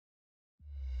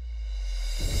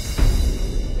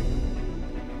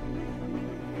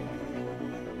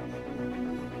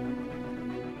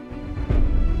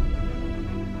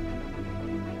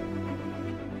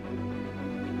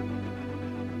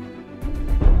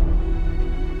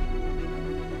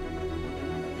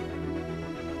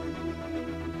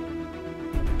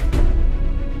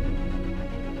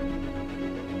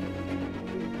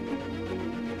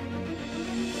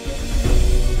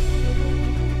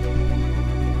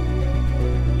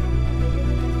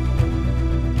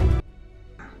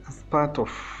part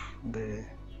of the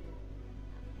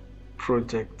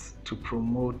project to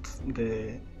promote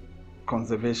the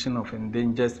conservation of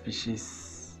endangered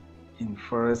species in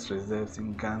forest reserves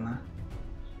in Ghana,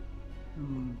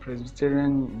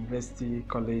 Presbyterian University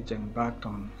College embarked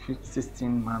on a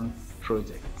 16-month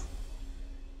project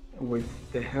with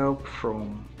the help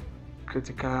from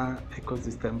Critical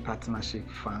Ecosystem Partnership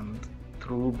Fund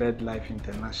through BirdLife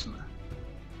International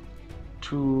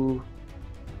to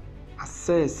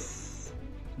assess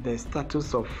the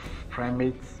status of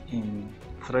primates in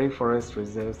 3 forest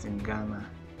reserves in Ghana,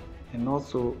 and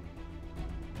also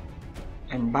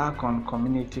embark on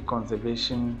community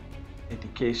conservation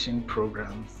education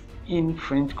programs in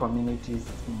French communities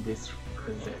in these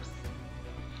reserves.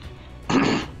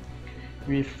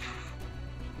 We've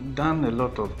done a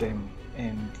lot of them,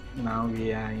 and now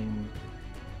we are in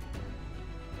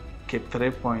Cape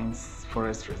 3 Points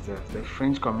Forest Reserve, the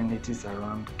French communities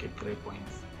around Cape 3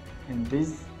 Points. And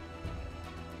this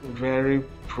very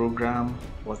program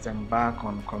was embarked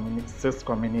on 6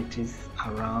 communities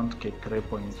around Cape 3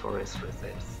 Points Forest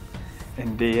Reserves.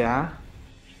 And they are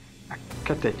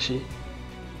Katechi,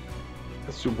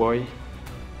 Suboy,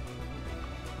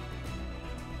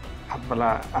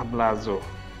 Ablazo,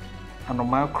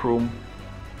 Anoma Chrome,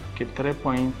 Cape 3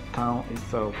 Point town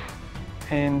itself,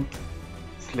 and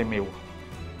Slimewo.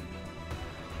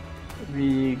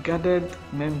 We gathered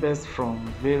members from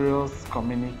various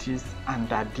communities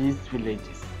under these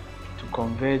villages to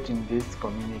converge in these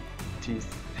communities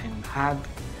and had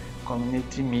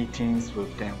community meetings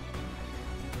with them.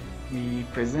 We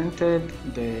presented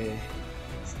the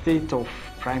state of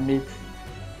primates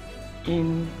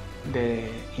in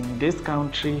this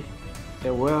country,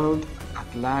 the world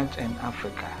at large, and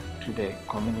Africa to the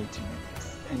community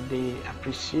members, and they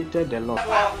appreciated a lot.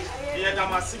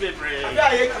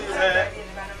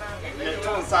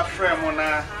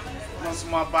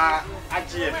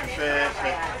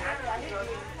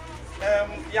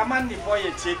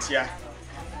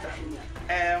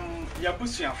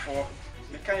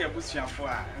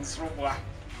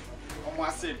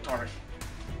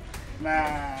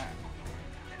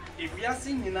 If we are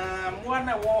seeing in one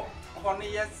war,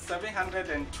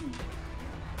 702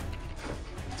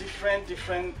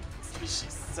 different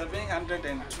species,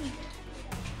 702.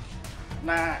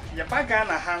 Now, your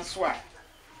bagana hanswa,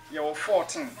 you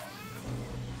 14.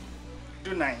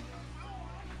 Do 9.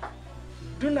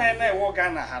 Do 9 I walk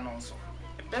Ghana Hanonso.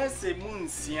 There's a moon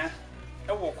seer,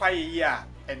 a walk quite a year,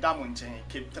 a diamond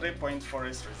Cape 3 Point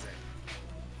Forest Reserve.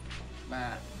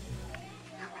 Now,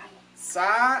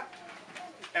 sir,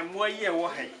 and what year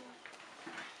was he?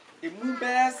 If you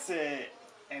bears a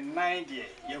 90,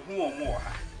 you who or more.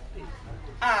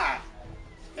 Ah,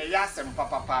 a yasem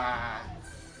papa.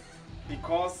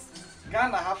 Because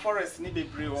Ghana have forest need be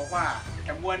brave or why,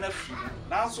 and one of you.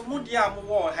 Now, so Mudia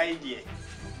more hide ye.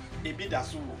 A bit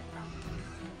as well.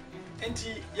 And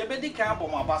ye better camp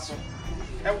on my basso.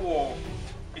 A war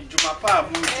in Jumapa.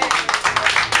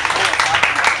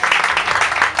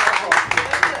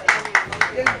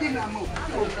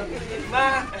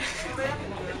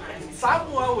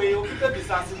 Somewhere we will be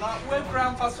disaster now. We're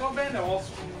crammed for so many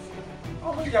also.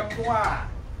 Oh, we are poor.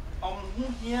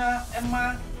 Here,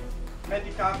 Emma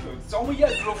medical field. So we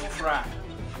are drove for a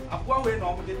poor way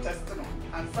normally testing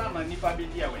and some and if I be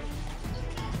there.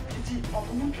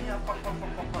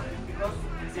 Because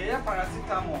they are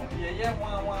paracetamol, yeah,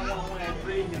 one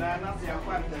brain, and I say, I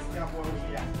want to step over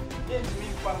here. It's me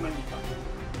family.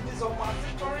 This is one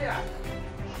Victoria.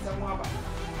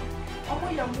 Oh,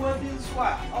 we are moving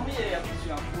swap. Oh, we are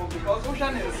because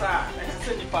Ocean is a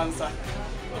city panzer.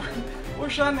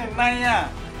 Ocean and Naya.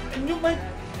 And you might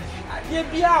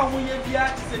be out when you be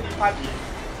at the city party.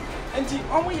 And the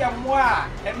only a moi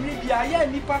and maybe I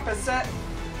am Nippa set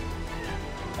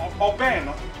or Ben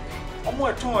or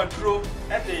more torn through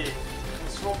at the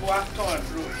Sroboa torn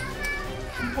through.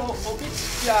 People,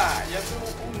 yes,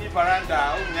 only veranda,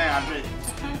 only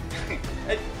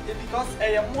because I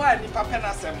am one in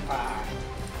Papena Sempa.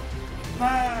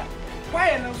 Ma,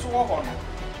 why not so on?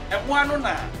 And one on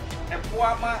a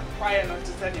poama, why not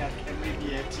to send and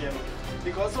maybe a tear?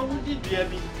 Because all we did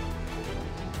be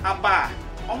a bar,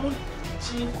 almost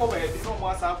chin cover, no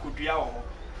more I could be out.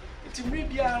 It's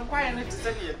maybe I'm quite not to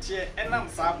send a tear, and I'm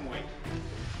somewhere.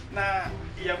 Now,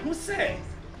 you who say,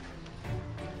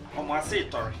 on my say,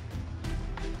 Tori,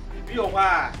 be a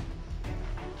while.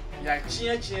 Ya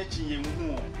chia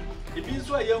mu ebi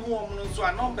nso a yehu om no nso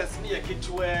a numbers ne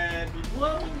yeketua bi mo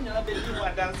nya be yi wa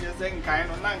dance sen kan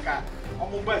no nanka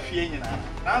omo ba fie nyina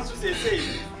na so sei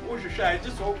wo hwehwe a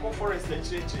just go forest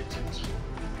chire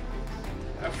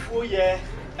afuo ye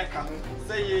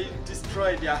say you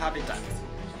destroy their habitat.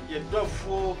 You don't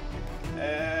fool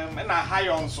and a high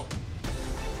on so.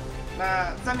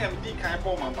 Now, Sunny and Dick I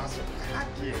bought my basket. Had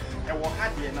ye, I will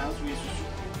have the announcement.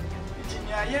 It's in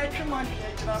your year,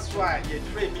 that's why you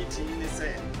trade meeting in the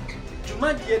same. To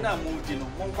my dear, now moved in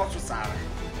one cost to Sarah.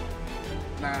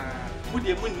 Now, would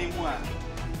you win him one?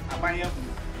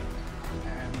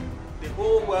 The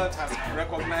whole world has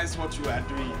recognized what you are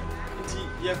doing.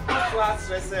 You have class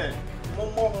said,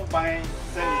 more buying,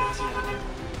 selling.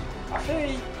 I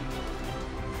think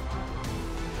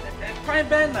Prime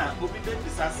Banner will be the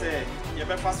disaster. You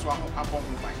better fast one upon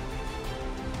mine.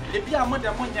 If you are more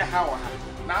than 1 year, how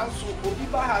now so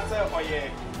Obiba has a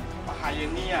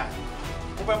pioneer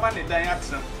over money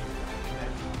diagram.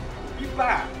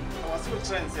 Obiba was so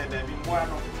trend said there be more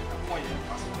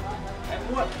years.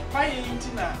 And what why ain't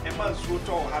a man's so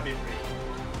tall have it?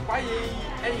 Why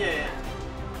a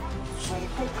some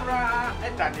cooker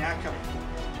at Daniaka?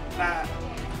 Now,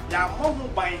 ya home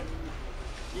buying.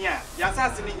 Yeah, you're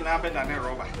assassinating in Abed and a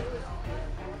robber.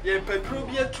 Ye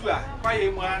Petrobia tour, why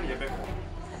a man ye before.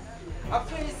 I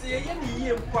face a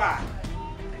year qua.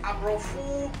 A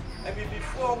brofu, a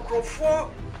before Crofo,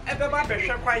 a baby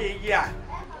shall quite a year.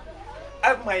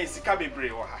 I've my Sikabi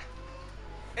brewer.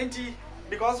 And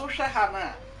because of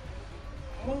Shahana,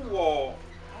 more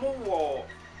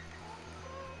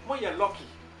you're lucky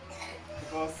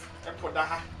because a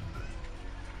podaha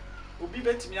will be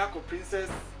bet me ako princess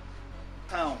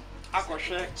town, ako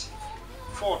share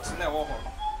fort never.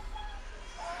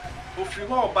 If you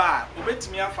more bar, will bet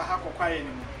me for Hako Quay,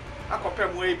 ako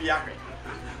pem way be a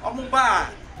bar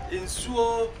in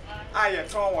Suo, I a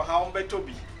town or how better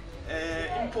be.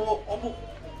 Impo omu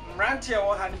Rantia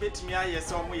or hand bet me I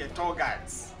saw me a tour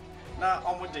guides. Now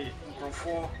almost the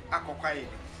Grofo Akokai.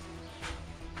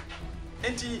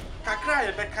 Enti kakra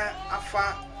ye beka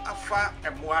afa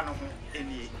emuano ho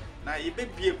eni na ye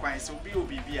bebie kwan so bi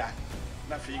obibia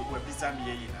na fe wo bisa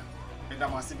me yi na meda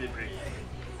mo ase bebre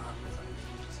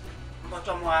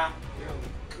mbotomwa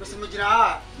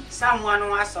musimujina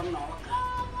samuano asom na oka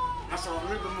aso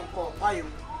me bi mo ko kwayo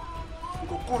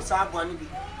ko sa abo ani bi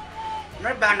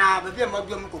me ba na bebie mo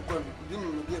bi mo kokko bi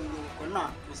nu bi mo ko na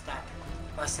to start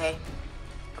o say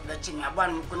the chini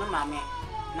aban mo ko na mame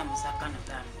na musaka na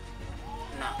tan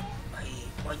na ai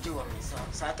ojo wa so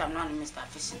sa tam na Mr.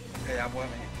 Fishing abo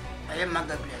me ai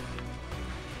Magabriel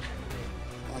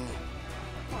oni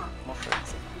mo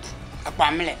friends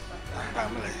apamle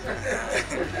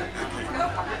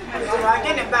wa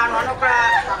gene ba no kra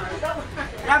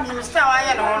na Mr. wa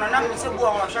ya no na mi se bu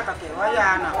o shaka ke wa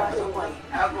ya na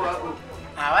ago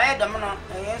wa ya dam no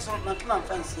e so na tuma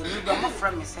fancy mi do mo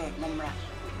fra me say memra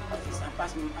office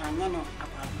pass me anyano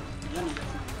apa yani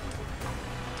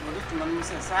mo dit mo mi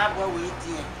say sa bo we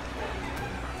die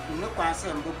no kwa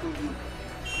se mboku bi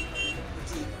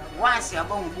ti once ya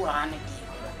bo bu a na di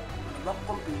bo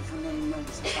company fu no no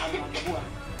se sa bo bu a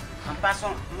am pass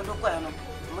on mo do kwa no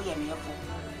mo ye me yefo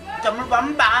jamu ba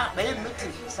mba ba ye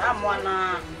meeting sa mo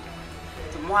na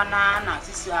ti mo na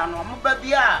sisi ano mo ba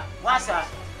bia wasa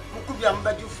mo ku bia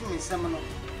mba ju fu mi sem no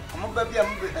mo ba bia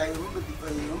mo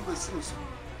be sim so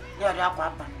ya da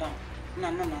kwa panda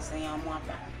na say ya mo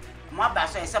aba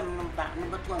so esem no ba no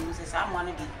betu am say sa mo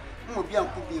na di mo bia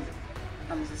nku bi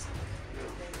na mo say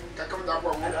kakam da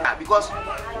kwa mo because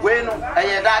we no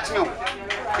eh that no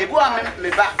ebu am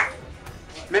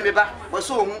me ba bo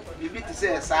so hu bibi ti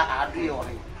say sa adu ye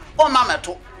o ma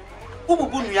meto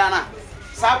ububu nua na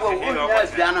sa bo wo nua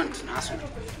bia no ntina so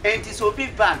enti so bi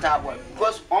panta boy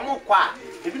because omo kwa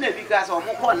ebi na bi ka say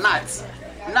omo kwa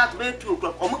nut be 2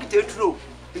 o'clock omo kite turo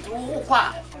enti wo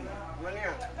kwa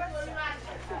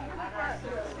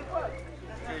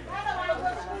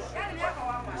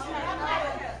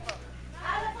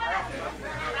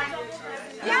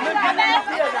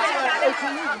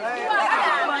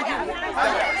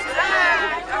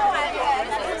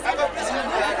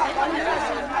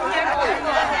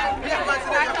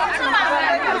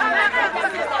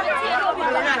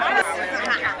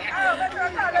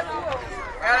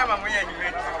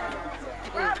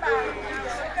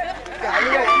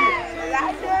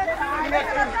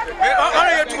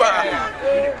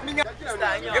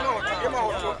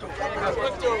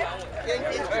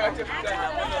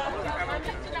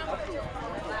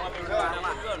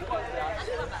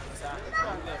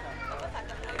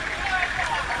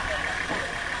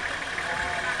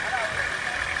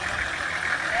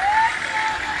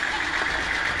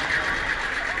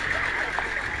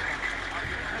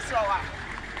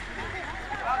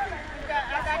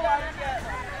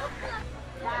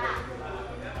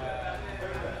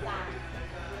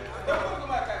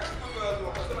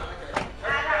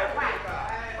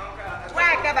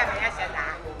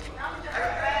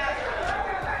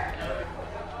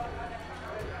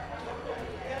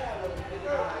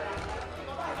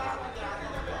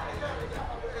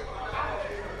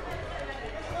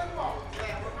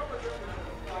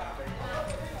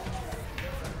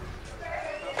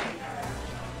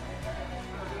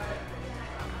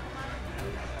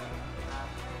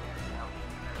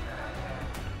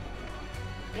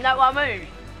Na woman.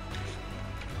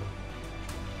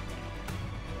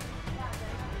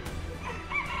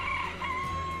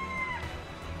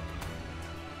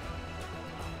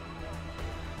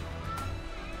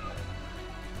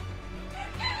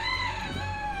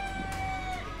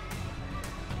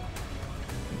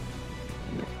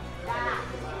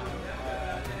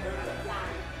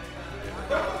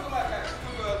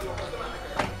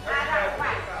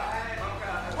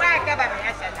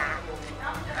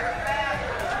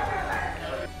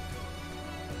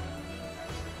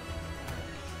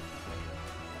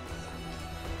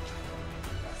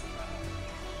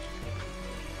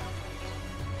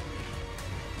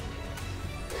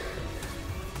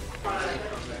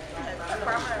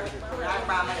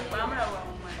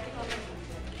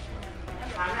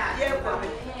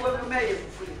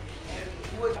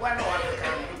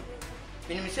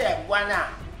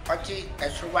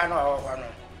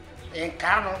 In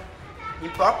Cano, in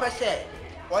Papa said,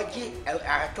 what ye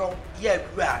I told ye,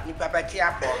 ni Papa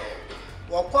Tiapo,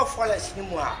 or call for a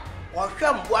cinema, or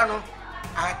some one.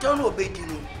 I don't know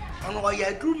betting on what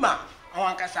ye drew ma,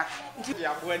 on Cassa.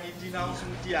 When you denounce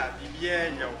dear,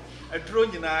 a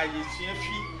drone in I is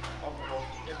feet of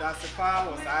that's the power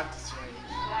was artistry.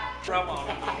 Rama.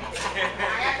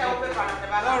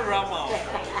 Rama.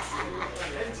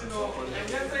 And you know, and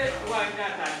just say, why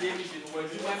not? I didn't was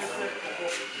you want to say,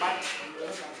 but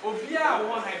Obia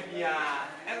won't have ya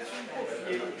and some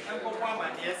coffee and Papa,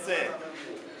 yes, sir.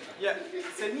 Yeah,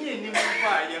 send me a new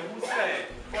fire who said,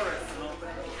 Forest,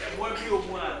 what you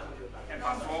want and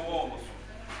pass for almost.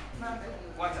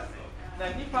 What I say. Now,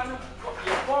 Nippon,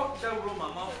 you bought the room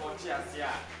amount for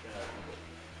Chiasia.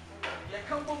 You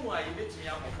come from why you met me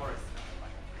out of forest.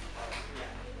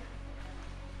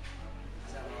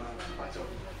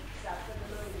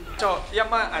 So,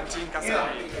 Yama and Tinkasa.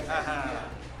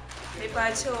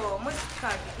 Ebacho, most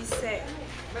can't be said.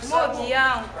 More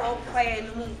young or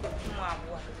quiet moon.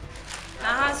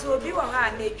 Now, has will be one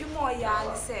hand, you more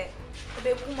young said,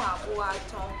 the Kuma boy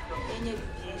tongue in your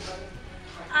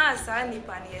as I nip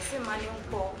and yes, a man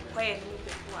for quiet moon.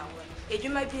 You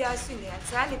might be a senior, and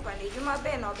Sally Panny, you might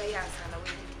be no bias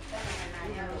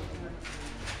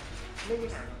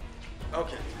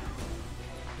okay.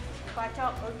 But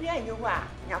I'll be a you are,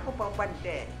 Yapo one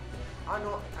day. Oh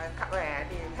no, I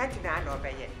can't know by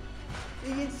it.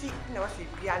 You see, no, see,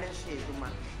 Piano Shaduma.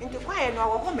 Into quiet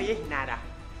no home, nada.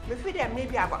 Before there may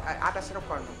be other sort of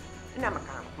corner. And I'm a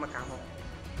macamo.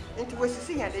 Into was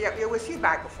seeing and you will see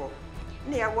back before.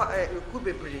 Near what could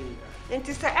be brave.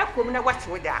 Into Sir Echo, what's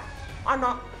with that. Oh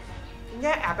no,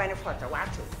 near a benefit of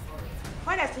water.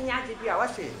 What I think I did, I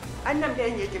was saying, and I'm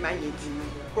then yet in my eating.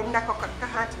 From the cock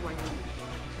hat one.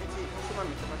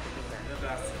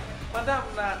 Madame,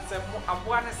 that's a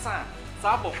one son,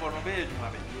 Sabo for a bed,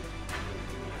 Mammy.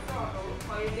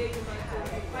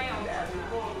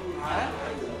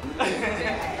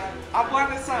 I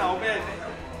want a son, bed.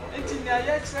 It's in the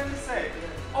actually say,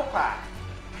 Opa,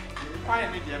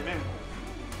 find me dear member.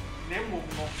 Name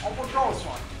of almost draws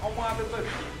one, on one of the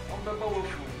birthday, on the bowl of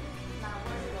food.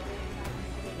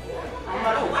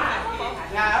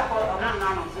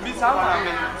 Miss Alma,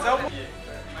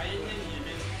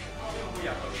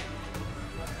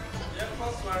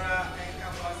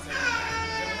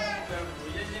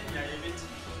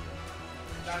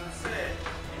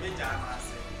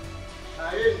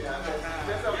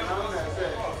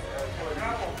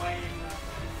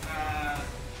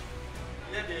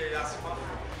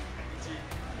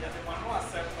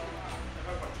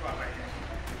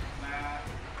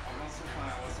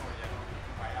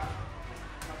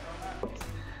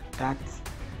 that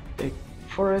the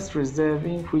forest reserve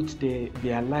in which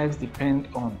their lives depend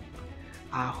on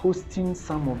are hosting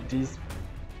some of these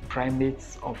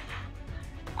primates of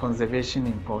conservation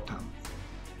importance.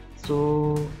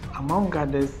 So, among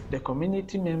others, the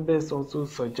community members also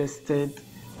suggested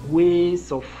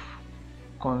ways of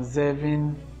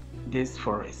conserving these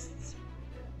forests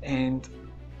and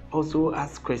also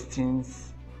asked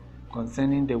questions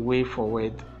concerning the way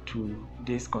forward to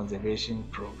this conservation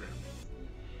program.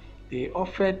 They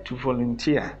offered to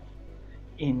volunteer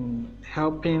in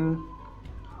helping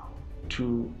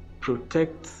to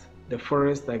protect the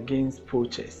forest against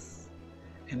poachers,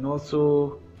 and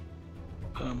also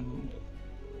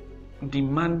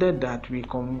demanded that we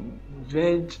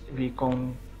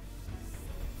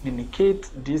communicate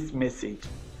this message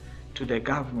to the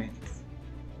government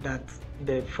that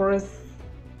the forest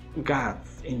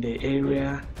guards in the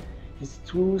area is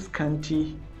too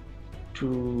scanty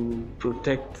to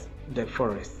protect the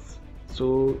forests.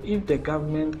 So if the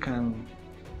government can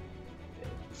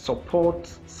support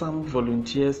some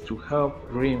volunteers to help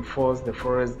reinforce the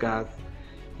forest guards,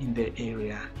 in the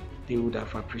area, they would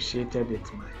have appreciated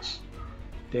it much.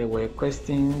 There were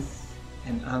questions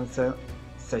and answer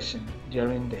session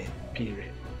during the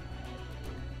period.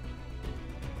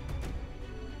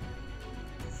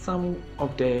 Some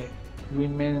of the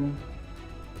women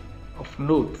of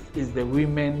note is the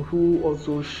women who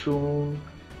also show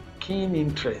keen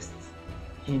interest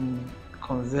in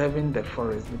conserving the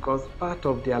forest, because part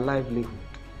of their livelihood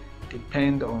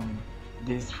depend on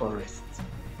these forests.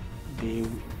 They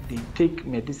take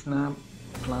medicinal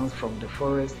plants from the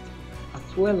forest,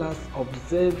 as well as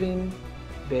observing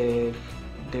the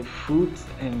fruits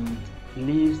and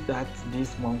leaves that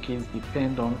these monkeys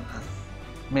depend on as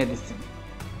medicine,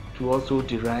 to also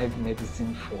derive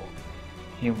medicine for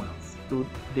humans. So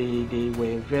they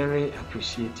were very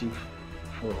appreciative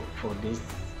for this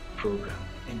program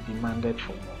and demanded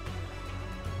for more.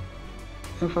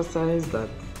 Emphasize that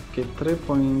Cape 3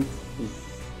 Points is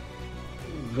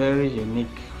very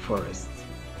unique forest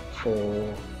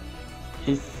for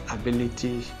its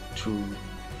ability to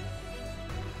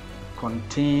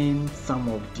contain some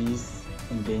of these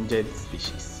endangered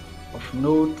species. Of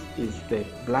note is the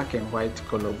black and white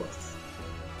colobus,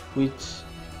 which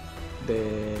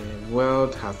the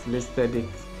world has listed it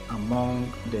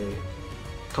among the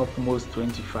topmost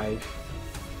 25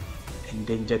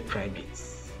 endangered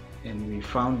primates, and we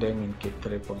found them in Cape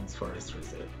 3 Points Forest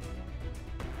Reserve.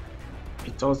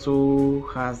 It also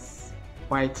has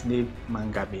white-naped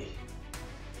mangabe,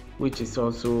 which is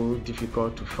also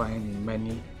difficult to find in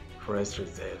many forest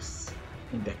reserves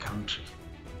in the country.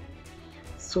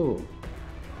 So,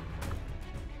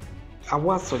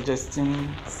 our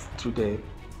suggestions to the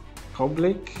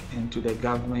public and to the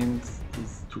government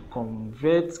is to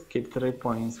convert Cape 3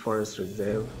 Points Forest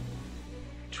Reserve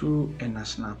to a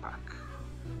national park.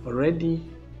 Already,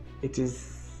 it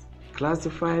is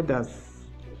classified as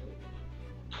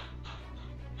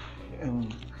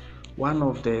one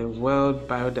of the World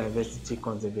Biodiversity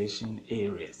Conservation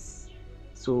Areas.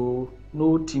 So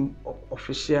no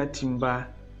official timber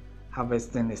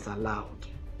harvesting is allowed.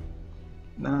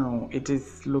 Now, it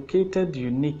is located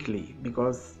uniquely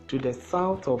because to the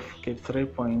south of Cape 3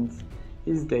 Points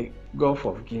is the Gulf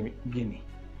of Guinea.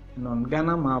 And on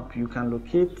Ghana map, you can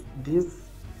locate this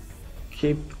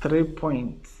Cape 3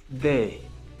 Points there,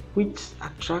 which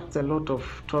attracts a lot of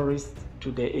tourists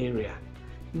to the area.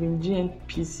 Even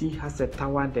GNPC has a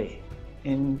tower there,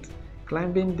 and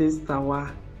climbing this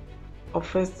tower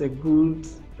offers a good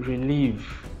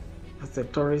relief as a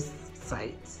tourist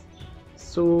site.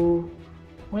 So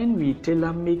when we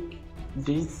tailor-make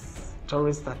this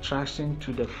tourist attraction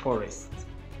to the forest,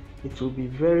 it will be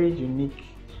very unique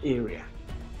area.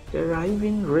 There are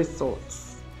even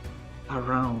resorts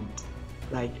around,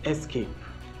 like Escape.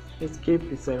 Escape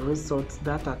is a resort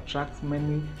that attracts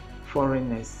many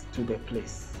foreigners to the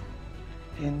place.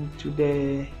 And to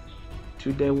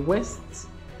the west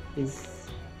is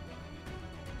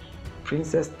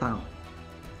Princess Town,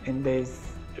 and there's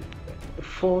a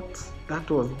fort that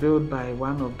was built by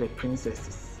one of the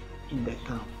princesses in the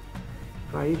town.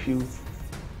 But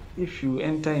if you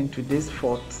enter into this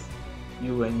fort,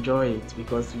 you enjoy it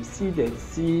because you see the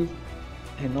sea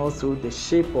and also the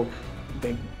shape of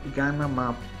the Ghana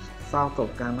map, south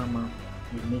of Ghana map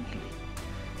uniquely.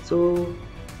 So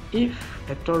if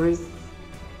a tourist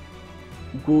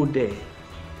go there,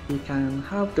 he can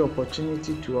have the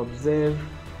opportunity to observe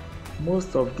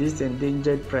most of these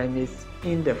endangered primates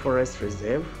in the forest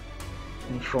reserve,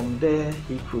 and from there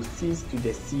he proceeds to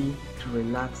the sea to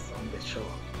relax on the shore.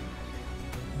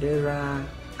 There are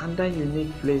other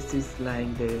unique places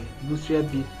like the Busua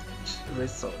Beach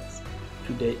Resort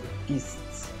to the east.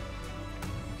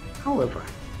 However,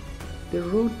 the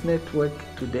road network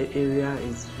to the area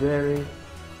is very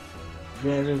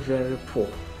poor,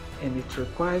 and it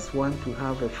requires one to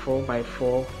have a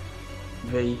 4x4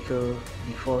 vehicle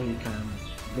before he can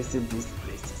visit these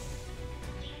places.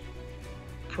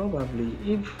 Probably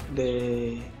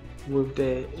with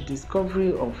the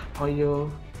discovery of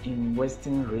oil in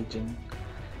western region,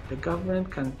 the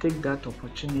government can take that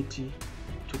opportunity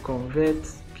to convert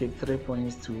Cape 3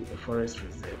 Points to a forest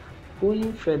reserve.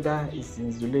 Going further is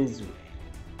in Zulezu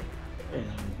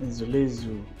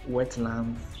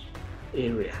wetlands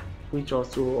area, which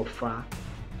also offer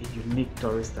a unique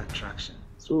tourist attraction.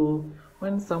 So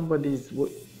when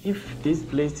if this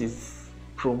place is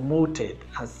promoted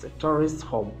as a tourist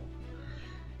hub,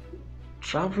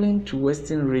 traveling to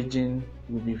western region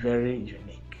will be very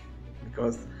unique,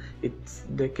 because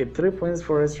the Cape 3 Points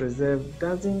Forest Reserve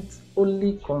doesn't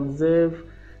only conserve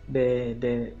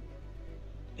the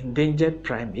endangered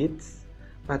primates,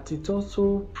 but it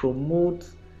also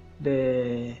promotes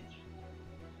the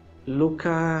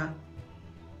local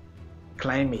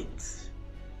climate.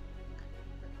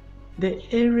 The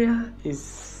area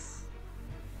is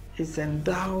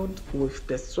endowed with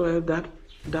the soil that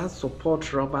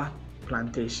supports rubber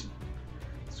plantation.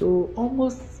 So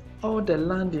almost all the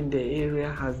land in the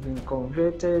area has been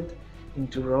converted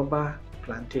into rubber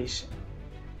plantation.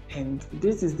 And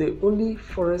this is the only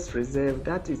forest reserve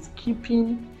that is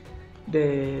keeping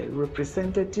the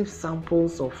representative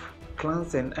samples of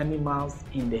plants and animals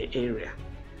in the area.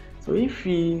 So if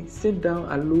we sit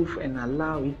down aloof and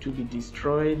allow it to be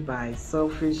destroyed by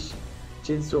selfish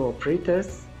chainsaw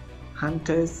operators,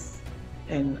 hunters,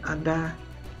 and other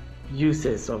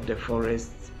users of the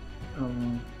forest,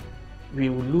 we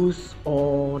will lose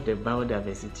all the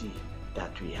biodiversity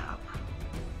that we have.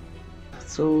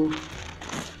 So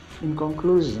in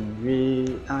conclusion,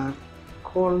 we are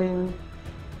calling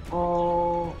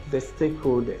all the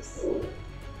stakeholders.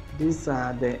 These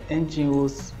are the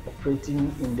NGOs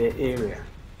operating in the area,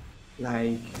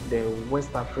 like the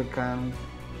West African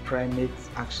Primates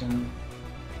Action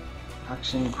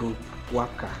Group,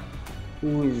 WACA,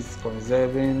 who is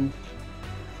conserving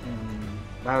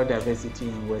biodiversity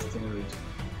in Western region.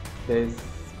 There's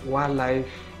Wildlife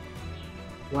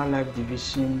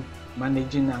Division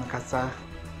managing Ankasa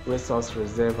Resource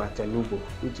Reserve at Elubo,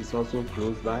 which is also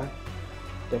close by.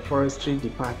 The Forestry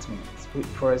Department,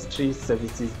 Forestry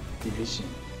Services Division,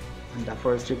 and the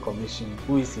Forestry Commission,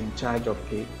 who is in charge of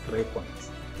the 3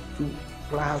 points.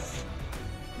 Plus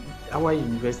our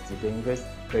university, the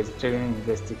Presbyterian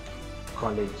University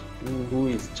College, who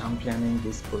is championing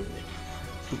this project,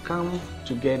 to come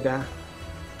together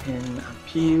and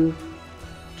appeal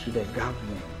to the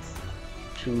government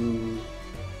to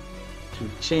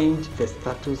change the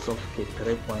status of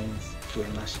K3 Points to a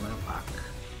national park,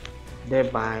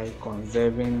 thereby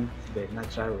conserving the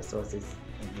natural resources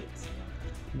in it.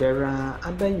 There are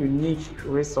other unique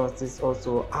resources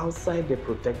also outside the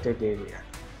protected area,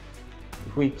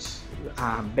 which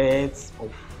are birds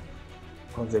of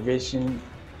conservation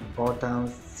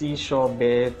importance, seashore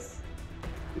birds,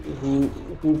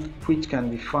 which can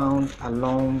be found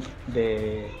along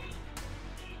the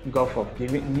Gulf of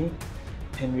Guinea,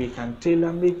 and we can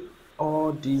tailor-make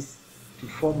all these to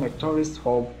form a tourist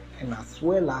hub and as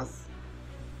well as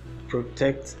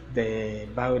protect the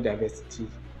biodiversity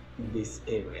in this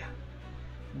area.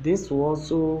 This will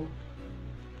also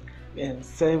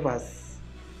serve as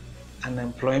an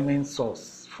employment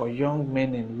source for young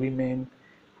men and women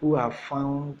who are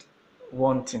found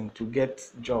wanting to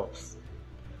get jobs.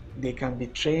 They can be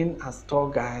trained as tour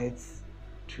guides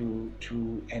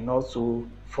and also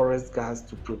forest guards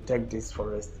to protect this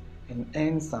forest and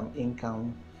earn some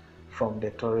income from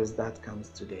the tourists that comes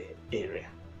to the area.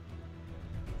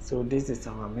 So this is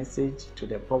our message to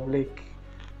the public,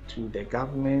 to the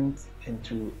government, and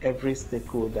to every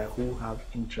stakeholder who have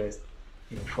interest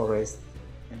in forest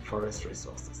and forest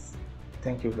resources.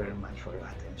 Thank you very much for your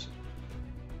attention.